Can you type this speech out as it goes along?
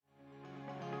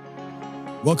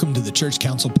Welcome to the Church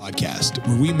Council Podcast,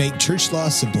 where we make church law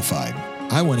simplified.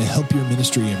 I want to help your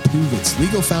ministry improve its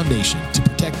legal foundation to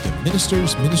protect the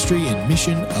ministers, ministry, and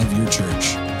mission of your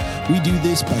church. We do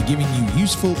this by giving you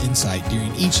useful insight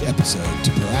during each episode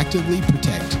to proactively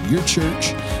protect your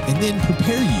church and then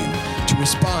prepare you to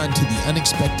respond to the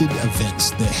unexpected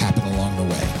events that happen along the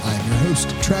way. I'm your host,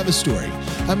 Travis Story.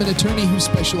 I'm an attorney who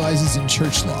specializes in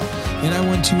church law, and I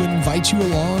want to invite you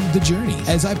along the journey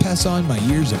as I pass on my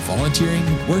years of volunteering,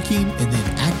 working, and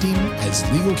then acting as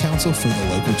legal counsel for the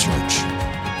local church.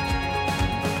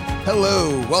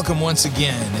 Hello, welcome once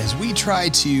again as we try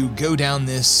to go down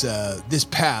this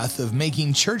path of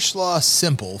making church law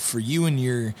simple for you and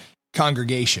your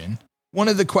congregation. One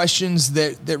of the questions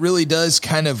that really does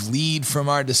kind of lead from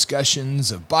our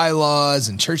discussions of bylaws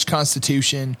and church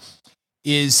constitution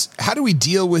is, how do we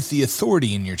deal with the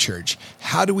authority in your church?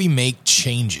 How do we make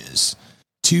changes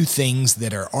to things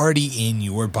that are already in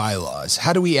your bylaws?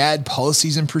 How do we add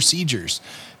policies and procedures?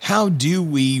 How do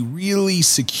we really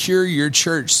secure your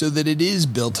church so that it is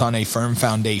built on a firm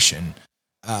foundation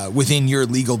within your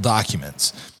legal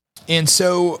documents? And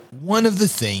so one of the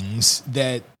things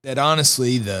that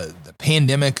honestly the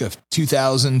pandemic of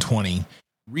 2020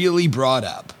 really brought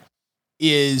up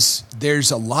is there's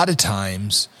a lot of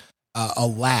times a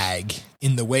lag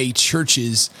in the way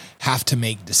churches have to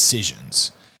make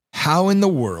decisions. How in the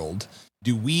world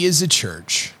do we as a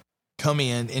church come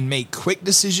in and make quick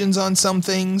decisions on some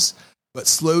things, but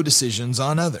slow decisions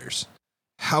on others?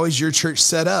 How is your church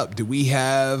set up? Do we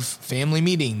have family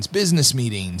meetings, business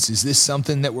meetings? Is this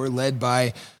something that we're led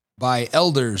by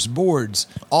elders, boards?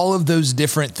 All of those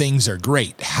different things are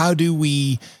great. How do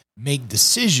we make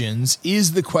decisions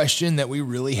is the question that we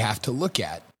really have to look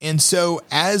at. And so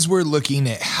as we're looking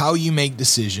at how you make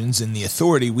decisions and the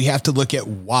authority, we have to look at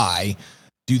why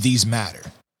do these matter.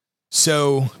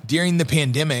 So during the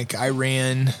pandemic, I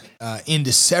ran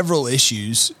into several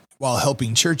issues while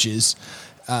helping churches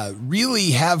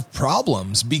really have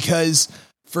problems because,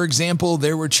 for example,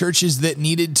 there were churches that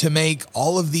needed to make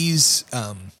all of these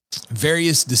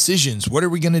various decisions. What are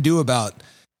we going to do about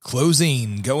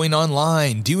closing, going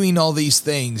online, doing all these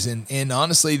things? And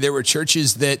honestly, there were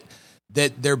churches that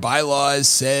their bylaws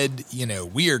said,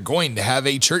 we are going to have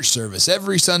a church service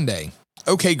every Sunday.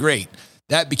 Okay, great.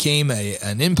 That became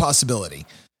an impossibility.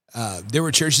 There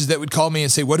were churches that would call me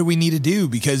and say, what do we need to do?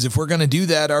 Because if we're going to do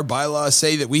that, our bylaws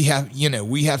say that we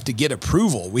have to get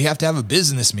approval. We have to have a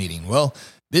business meeting. Well,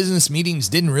 business meetings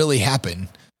didn't really happen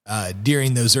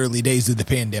during those early days of the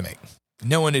pandemic.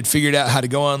 No one had figured out how to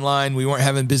go online. We weren't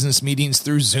having business meetings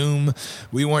through Zoom.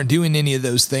 We weren't doing any of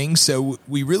those things. So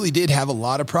we really did have a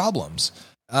lot of problems.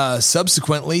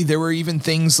 Subsequently, there were even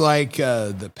things like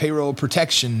the payroll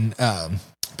protection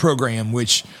program,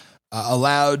 which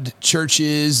allowed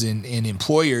churches and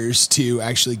employers to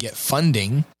actually get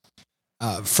funding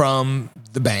from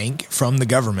the bank, from the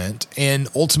government, and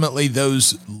ultimately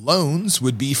those loans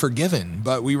would be forgiven.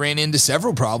 But we ran into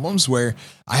several problems where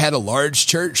I had a large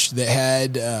church that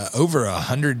had over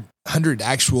 100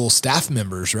 actual staff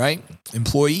members, right?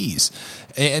 Employees.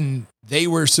 And they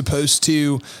were supposed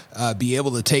to be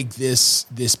able to take this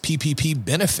PPP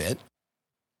benefit.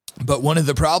 But one of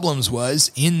the problems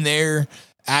was in their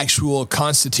actual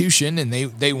constitution, and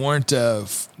they weren't a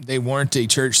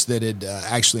church that had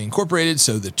actually incorporated.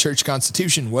 So the church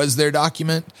constitution was their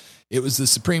document. It was the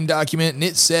supreme document, and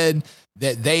it said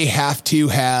that they have to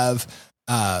have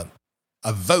a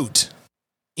vote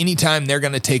anytime they're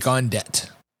going to take on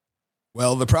debt.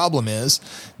 Well, the problem is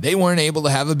they weren't able to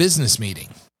have a business meeting.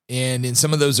 And in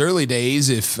some of those early days,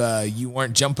 if you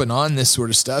weren't jumping on this sort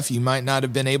of stuff, you might not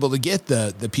have been able to get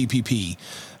the PPP.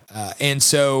 And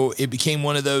so it became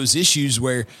one of those issues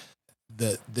where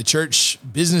the church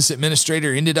business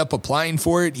administrator ended up applying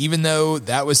for it, even though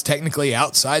that was technically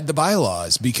outside the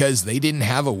bylaws, because they didn't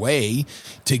have a way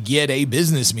to get a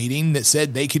business meeting that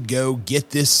said they could go get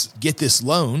this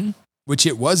loan, which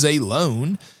it was a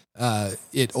loan.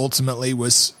 It ultimately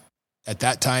was at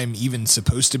that time even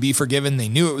supposed to be forgiven. They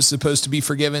knew it was supposed to be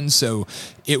forgiven. So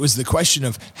it was the question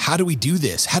of, how do we do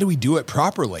this? How do we do it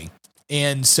properly?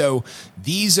 And so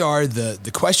these are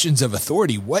the questions of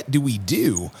authority. What do we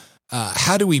do?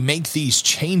 How do we make these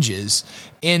changes?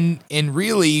 And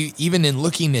really, even in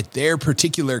looking at their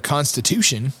particular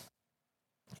constitution,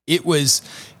 it was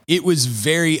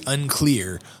very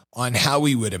unclear on how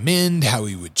we would amend, how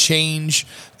we would change.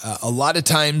 A lot of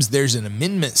times there's an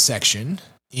amendment section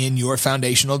in your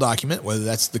foundational document, whether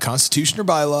that's the Constitution or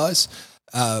bylaws,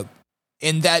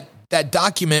 and that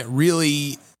document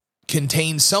really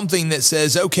contains something that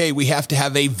says, okay, we have to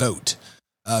have a vote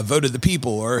of the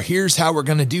people, or here's how we're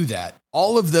going to do that.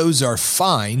 All of those are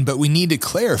fine, but we need to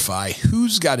clarify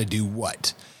who's got to do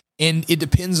what. And it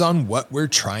depends on what we're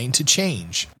trying to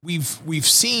change. We've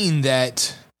seen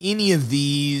that any of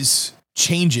these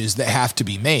changes that have to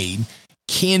be made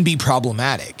can be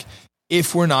problematic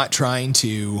if we're not trying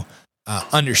to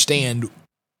understand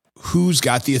who's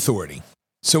got the authority.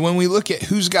 So when we look at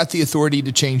who's got the authority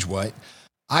to change what,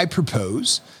 I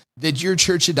propose that your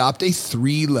church adopt a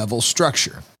 3-level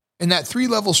structure. And that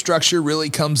 3-level structure really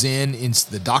comes in, it's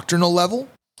the doctrinal level,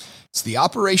 it's the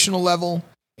operational level,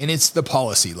 and it's the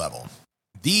policy level.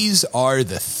 These are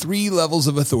the 3 levels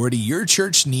of authority your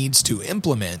church needs to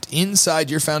implement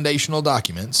inside your foundational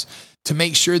documents to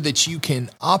make sure that you can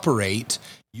operate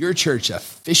your church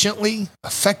efficiently,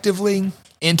 effectively,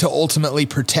 and to ultimately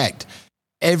protect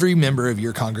every member of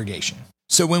your congregation.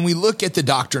 So when we look at the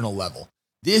doctrinal level,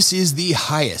 this is the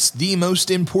highest, the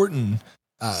most important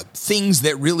things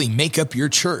that really make up your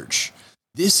church.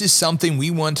 This is something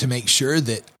we want to make sure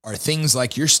that are things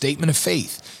like your statement of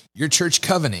faith, your church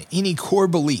covenant, any core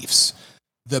beliefs.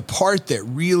 The part that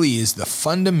really is the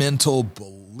fundamental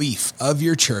belief of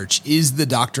your church is the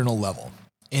doctrinal level.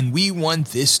 And we want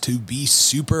this to be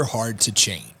super hard to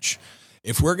change.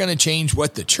 If we're going to change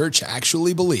what the church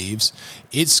actually believes,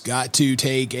 it's got to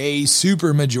take a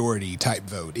supermajority type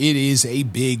vote. It is a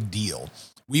big deal.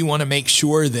 We want to make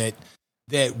sure that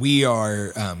we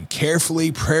are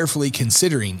carefully, prayerfully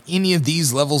considering any of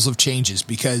these levels of changes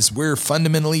because we're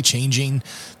fundamentally changing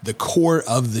the core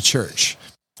of the church.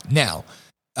 Now,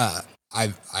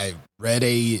 I read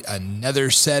another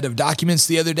set of documents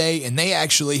the other day, and they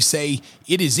actually say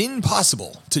it is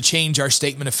impossible to change our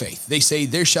statement of faith. They say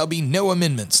there shall be no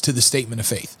amendments to the statement of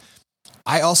faith.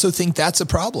 I also think that's a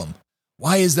problem.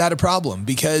 Why is that a problem?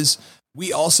 Because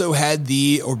we also had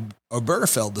the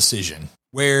Obergefell decision,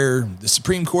 where the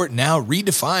Supreme Court now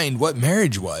redefined what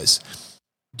marriage was.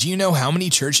 Do you know how many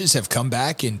churches have come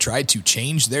back and tried to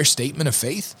change their statement of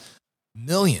faith?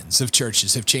 Millions of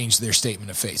churches have changed their statement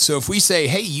of faith. So if we say,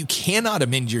 hey, you cannot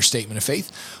amend your statement of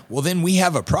faith, well, then we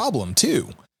have a problem too,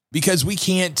 because we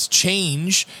can't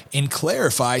change and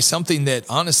clarify something that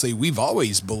honestly we've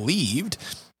always believed,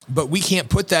 but we can't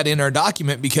put that in our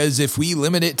document because if we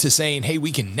limit it to saying, hey,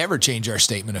 we can never change our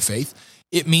statement of faith,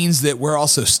 it means that we're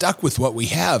also stuck with what we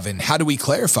have. And how do we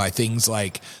clarify things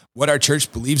like what our church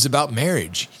believes about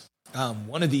marriage?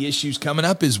 One of the issues coming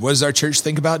up is, what does our church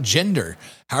think about gender?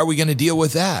 How are we going to deal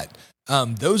with that?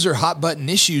 Those are hot button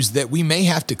issues that we may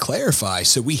have to clarify.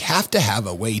 So we have to have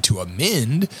a way to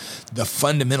amend the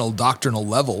fundamental doctrinal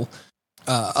level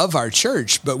of our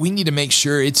church, but we need to make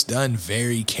sure it's done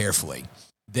very carefully,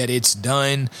 that it's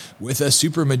done with a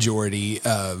supermajority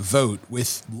vote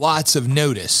with lots of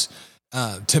notice.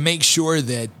 To make sure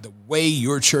that the way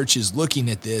your church is looking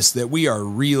at this, that we are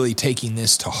really taking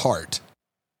this to heart.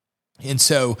 And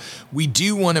so we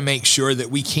do want to make sure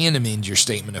that we can amend your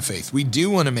statement of faith. We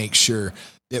do want to make sure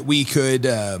that we could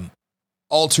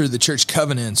alter the church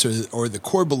covenants or the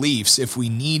core beliefs if we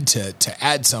need to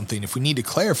add something, if we need to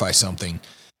clarify something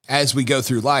as we go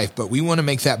through life. But we want to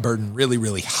make that burden really,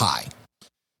 really high.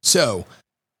 So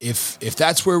if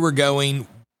that's where we're going,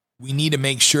 we need to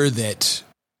make sure that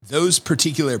those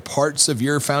particular parts of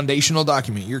your foundational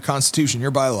document, your constitution,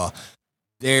 your bylaw,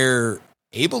 they're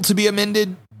able to be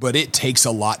amended, but it takes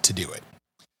a lot to do it.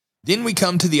 Then we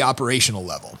come to the operational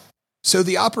level. So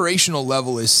the operational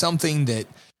level is something that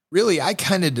really I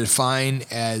kind of define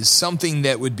as something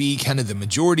that would be kind of the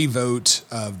majority vote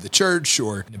of the church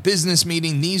or in a business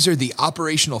meeting. These are the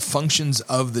operational functions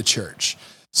of the church.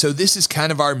 So this is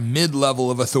kind of our mid-level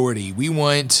of authority. We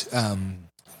want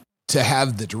to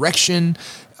have the direction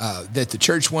that the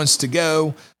church wants to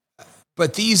go.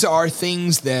 But these are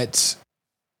things that,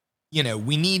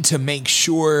 we need to make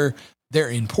sure they're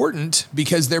important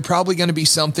because they're probably going to be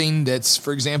something that's,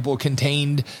 for example,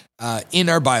 contained in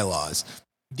our bylaws.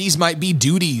 These might be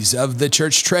duties of the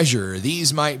church treasurer.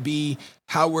 These might be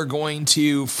how we're going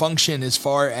to function as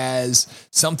far as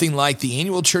something like the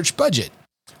annual church budget.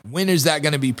 When is that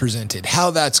going to be presented?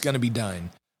 How that's going to be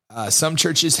done? Some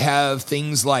churches have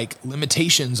things like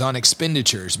limitations on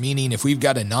expenditures, meaning if we've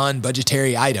got a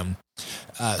non-budgetary item,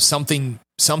 something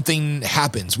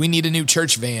happens. We need a new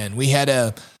church van. We had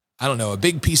a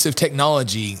big piece of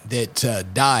technology that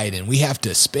died and we have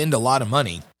to spend a lot of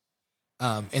money.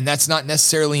 And that's not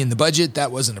necessarily in the budget.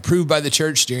 That wasn't approved by the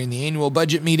church during the annual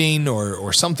budget meeting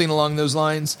or something along those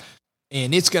lines.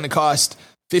 And it's going to cost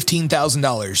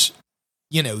 $15,000.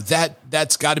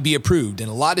 That's got to be approved.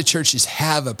 And a lot of churches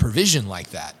have a provision like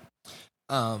that.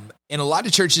 And a lot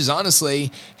of churches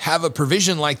honestly have a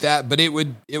provision like that, but it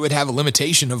would have a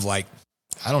limitation of like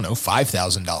I don't know,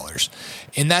 $5,000.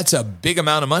 And that's a big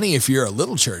amount of money if you're a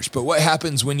little church. But what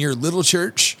happens when your little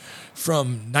church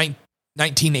from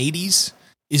 1980s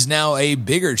is now a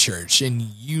bigger church, and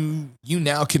you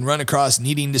now can run across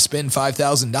needing to spend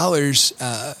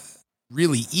 $5,000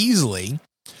 really easily,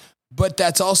 but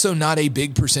that's also not a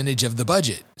big percentage of the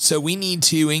budget. So we need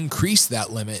to increase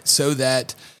that limit so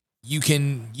that you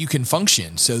can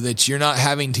function, so that you're not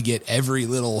having to get every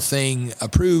little thing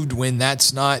approved when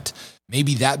that's not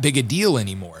maybe that big a deal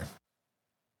anymore.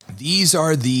 These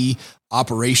are the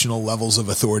operational levels of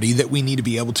authority that we need to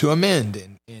be able to amend.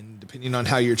 And depending on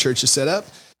how your church is set up,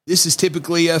 this is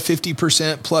typically a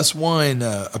 50% plus one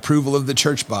approval of the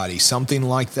church body, something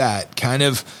like that, kind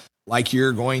of like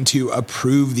you're going to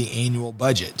approve the annual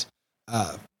budget.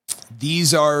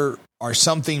 These are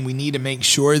something we need to make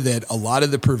sure that a lot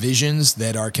of the provisions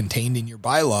that are contained in your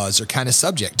bylaws are kind of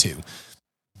subject to.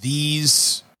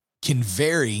 These can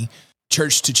vary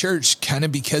church to church, kind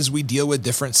of because we deal with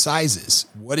different sizes.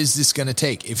 What is this going to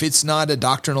take? If it's not a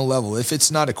doctrinal level, if it's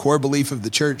not a core belief of the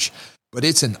church, but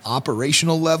it's an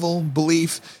operational level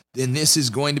belief, then this is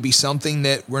going to be something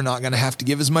that we're not going to have to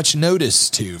give as much notice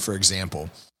to. For example,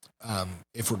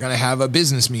 if we're going to have a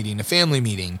business meeting, a family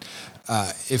meeting,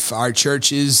 if our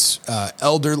church is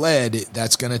elder-led,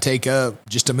 that's going to take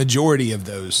just a majority of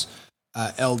those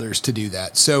elders to do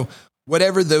that. So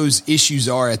whatever those issues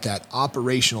are at that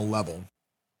operational level,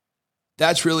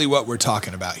 that's really what we're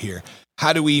talking about here.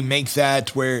 How do we make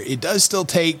that where it does still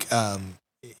take,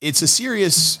 it's a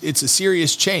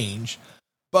serious change,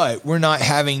 but we're not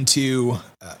having to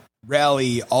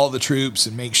rally all the troops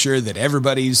and make sure that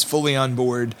everybody's fully on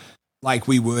board like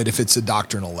we would if it's a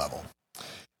doctrinal level.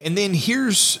 And then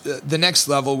here's the next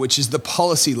level, which is the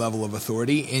policy level of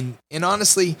authority. And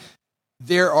honestly,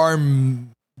 there are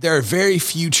very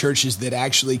few churches that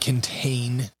actually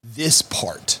contain this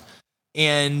part.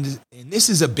 And this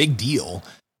is a big deal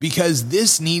because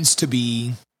this needs to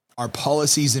be our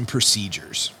policies and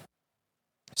procedures.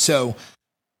 So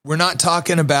we're not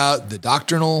talking about the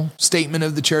doctrinal statement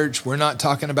of the church. We're not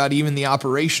talking about even the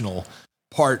operational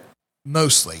part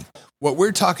mostly. What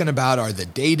we're talking about are the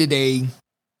day-to-day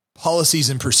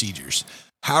policies and procedures.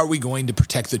 How are we going to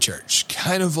protect the church?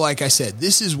 Kind of like I said,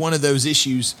 this is one of those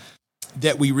issues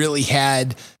that we really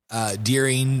had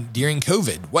during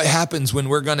COVID. What happens when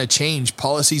we're going to change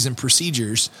policies and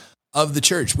procedures of the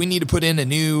church? We need to put in a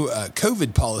new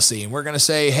COVID policy, and we're going to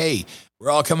say, hey, we're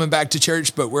all coming back to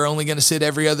church, but we're only going to sit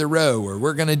every other row, or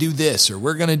we're going to do this, or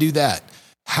we're going to do that.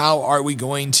 How are we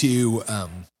going to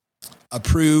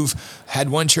approve? Had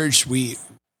one church, we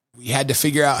had to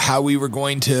figure out how we were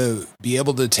going to be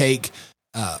able to take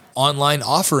online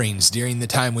offerings during the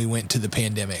time we went to the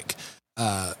pandemic.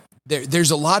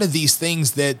 There's a lot of these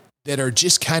things that are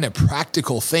just kind of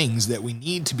practical things that we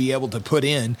need to be able to put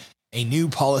in a new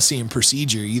policy and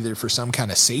procedure, either for some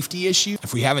kind of safety issue.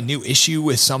 If we have a new issue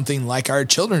with something like our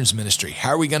children's ministry, how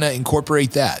are we going to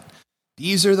incorporate that?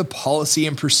 These are the policy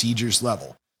and procedures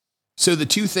level. So the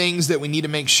two things that we need to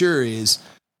make sure is,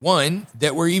 one,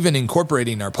 that we're even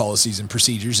incorporating our policies and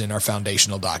procedures in our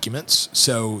foundational documents.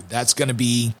 So that's going to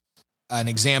be an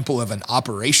example of an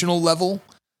operational level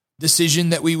decision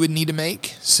that we would need to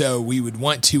make. So we would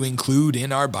want to include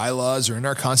in our bylaws or in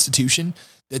our constitution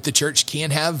that the church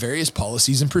can have various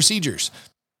policies and procedures.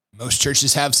 Most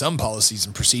churches have some policies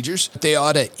and procedures. They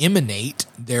ought to emanate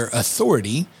their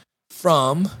authority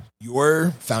from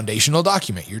your foundational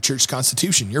document, your church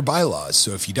constitution, your bylaws.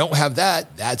 So if you don't have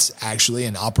that, that's actually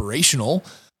an operational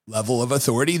level of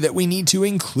authority that we need to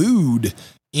include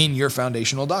in your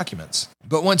foundational documents.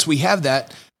 But once we have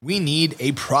that, we need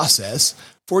a process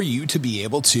for you to be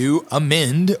able to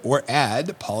amend or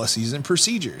add policies and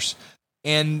procedures.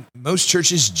 And most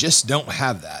churches just don't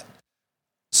have that.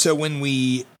 So when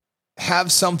we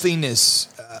have something that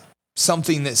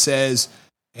says,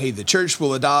 hey, the church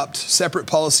will adopt separate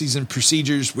policies and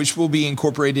procedures, which will be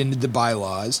incorporated into the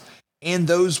bylaws, and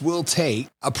those will take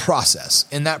a process.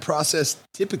 And that process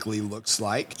typically looks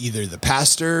like either the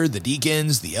pastor, the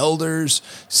deacons, the elders,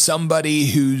 somebody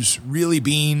who's really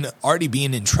already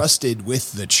being entrusted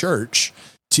with the church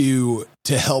to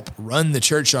help run the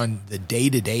church on the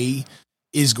day-to-day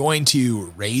is going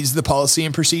to raise the policy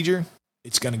and procedure.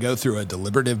 It's going to go through a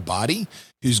deliberative body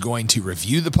who's going to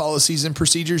review the policies and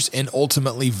procedures and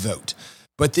ultimately vote.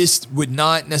 But this would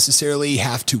not necessarily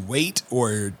have to wait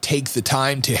or take the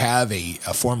time to have a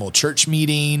formal church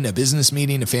meeting, a business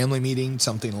meeting, a family meeting,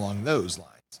 something along those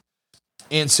lines.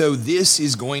 And so this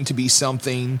is going to be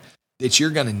something that you're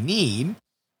going to need,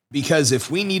 because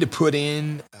if we need to put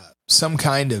in some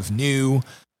kind of new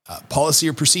policy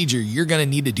or procedure, you're going to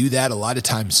need to do that a lot of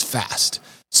times fast.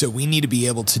 So we need to be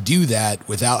able to do that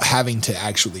without having to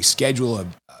actually schedule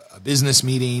a business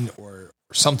meeting or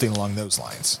something along those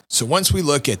lines. So once we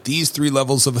look at these three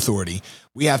levels of authority,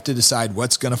 we have to decide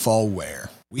what's going to fall where.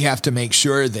 We have to make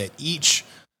sure that each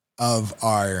of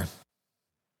our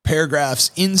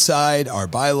paragraphs inside our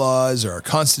bylaws or our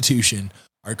constitution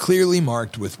are clearly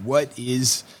marked with what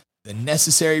is the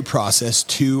necessary process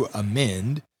to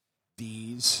amend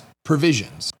these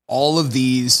provisions. All of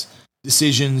these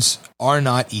decisions are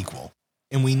not equal,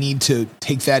 and we need to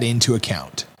take that into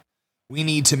account. We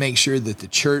need to make sure that the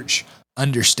church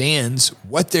understands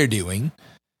what they're doing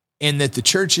and that the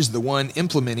church is the one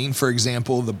implementing, for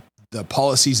example, the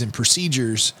policies and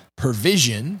procedures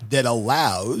provision that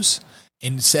allows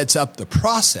and sets up the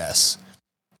process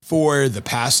for the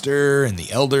pastor and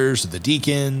the elders or the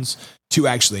deacons to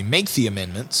actually make the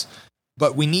amendments.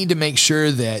 But we need to make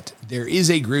sure that there is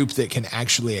a group that can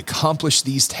actually accomplish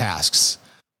these tasks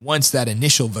once that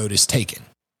initial vote is taken.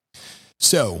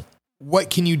 So,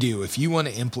 what can you do if you want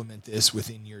to implement this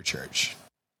within your church?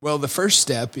 Well, the first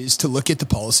step is to look at the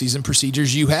policies and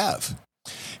procedures you have.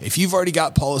 If you've already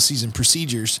got policies and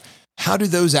procedures, how do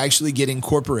those actually get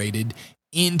incorporated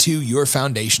into your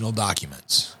foundational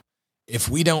documents? If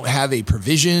we don't have a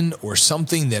provision or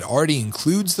something that already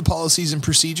includes the policies and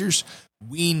procedures,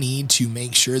 we need to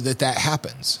make sure that that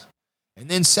happens. And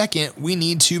then second, we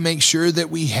need to make sure that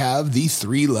we have the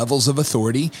three levels of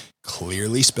authority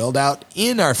clearly spelled out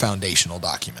in our foundational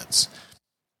documents.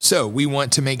 So we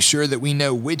want to make sure that we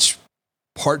know which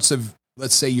parts of,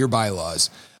 let's say, your bylaws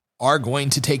are going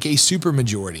to take a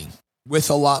supermajority with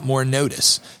a lot more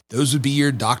notice. Those would be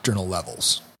your doctrinal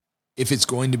levels. If it's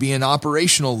going to be an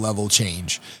operational level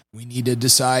change, we need to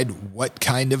decide what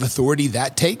kind of authority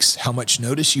that takes, how much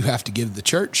notice you have to give the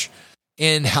church,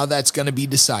 and how that's going to be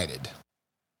decided.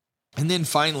 And then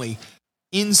finally,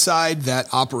 inside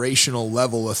that operational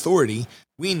level authority,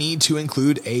 we need to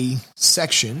include a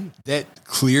section that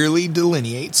clearly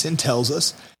delineates and tells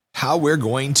us how we're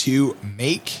going to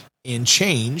make and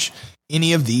change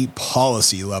any of the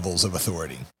policy levels of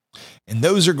authority. And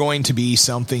those are going to be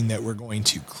something that we're going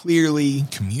to clearly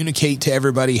communicate to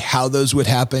everybody how those would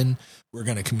happen. We're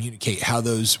going to communicate how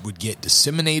those would get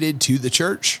disseminated to the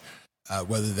church,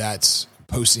 whether that's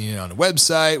posting it on a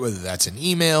website, whether that's an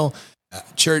email.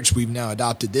 Church, we've now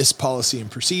adopted this policy and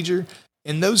procedure,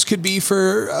 and those could be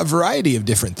for a variety of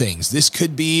different things. This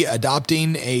could be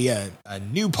adopting a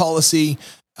new policy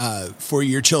for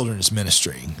your children's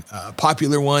ministry. A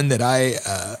popular one that I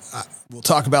will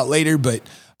talk about later, but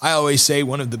I always say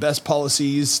one of the best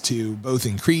policies to both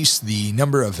increase the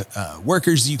number of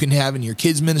workers you can have in your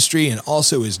kids' ministry and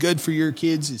also is good for your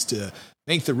kids is to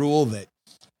make the rule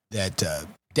that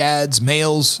dads,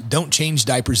 males, don't change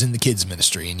diapers in the kids'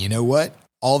 ministry. And you know what?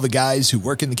 All the guys who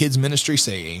work in the kids' ministry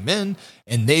say amen,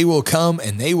 and they will come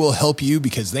and they will help you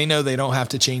because they know they don't have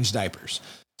to change diapers.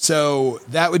 So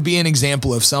that would be an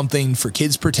example of something for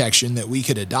kids' protection that we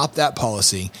could adopt that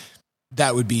policy.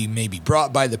 That would be maybe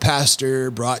brought by the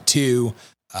pastor, brought to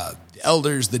the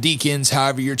elders, the deacons,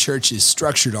 however your church is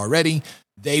structured already.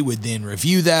 They would then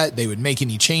review that. They would make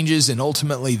any changes, and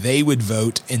ultimately they would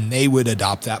vote and they would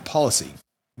adopt that policy.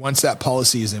 Once that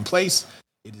policy is in place,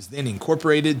 it is then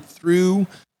incorporated through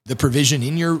the provision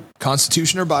in your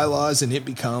constitution or bylaws, and it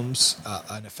becomes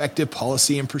an effective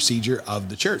policy and procedure of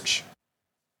the church.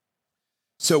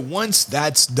 So once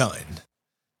that's done,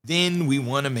 then we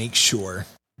want to make sure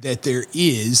that there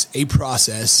is a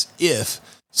process if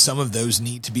some of those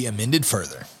need to be amended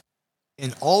further.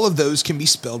 And all of those can be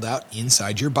spelled out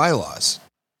inside your bylaws.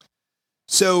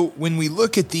 So when we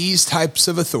look at these types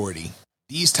of authority,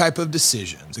 these type of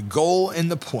decisions, the goal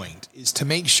and the point is to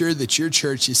make sure that your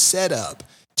church is set up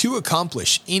to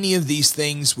accomplish any of these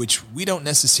things which we don't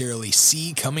necessarily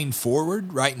see coming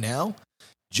forward right now.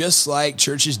 Just like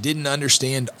churches didn't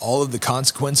understand all of the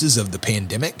consequences of the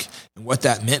pandemic and what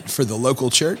that meant for the local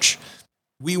church,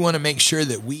 we want to make sure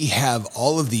that we have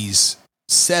all of these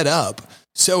set up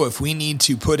so if we need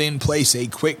to put in place a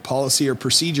quick policy or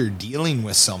procedure dealing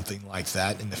with something like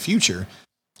that in the future,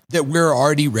 that we're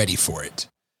already ready for it.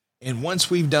 And once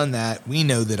we've done that, we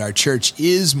know that our church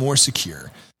is more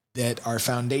secure, that our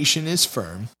foundation is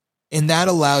firm, and that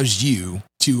allows you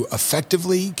to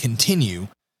effectively continue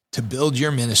to build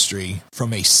your ministry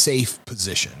from a safe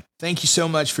position. Thank you so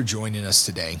much for joining us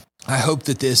today. I hope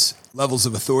that this levels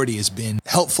of authority has been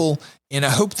helpful, and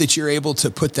I hope that you're able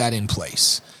to put that in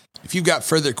place. If you've got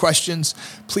further questions,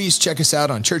 please check us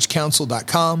out on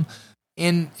churchcouncil.com,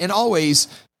 and always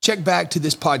check back to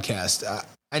this podcast.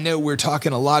 I know we're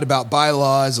talking a lot about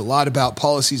bylaws, a lot about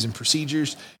policies and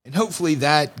procedures, and hopefully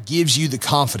that gives you the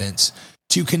confidence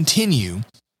to continue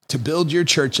to build your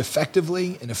church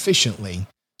effectively and efficiently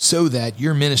so that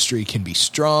your ministry can be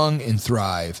strong and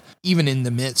thrive, even in the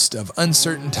midst of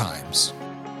uncertain times.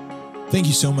 Thank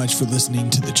you so much for listening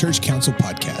to the Church Council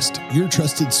Podcast, your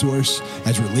trusted source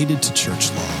as related to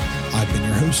church law. I've been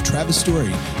your host, Travis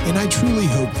Story, and I truly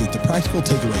hope that the practical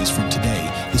takeaways from today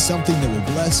is something that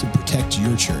will bless and protect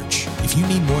your church. If you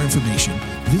need more information,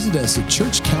 visit us at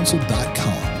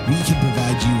churchcouncil.com. We can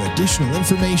provide you additional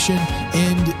information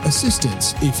and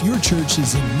assistance if your church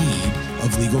is in need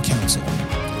of legal counsel.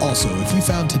 Also, if you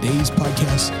found today's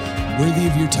podcast worthy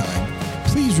of your time,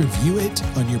 please review it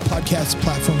on your podcast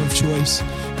platform of choice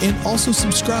and also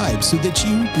subscribe so that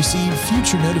you receive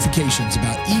future notifications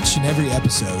about each and every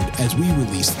episode as we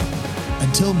release them.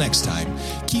 Until next time,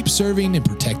 keep serving and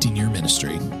protecting your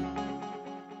ministry.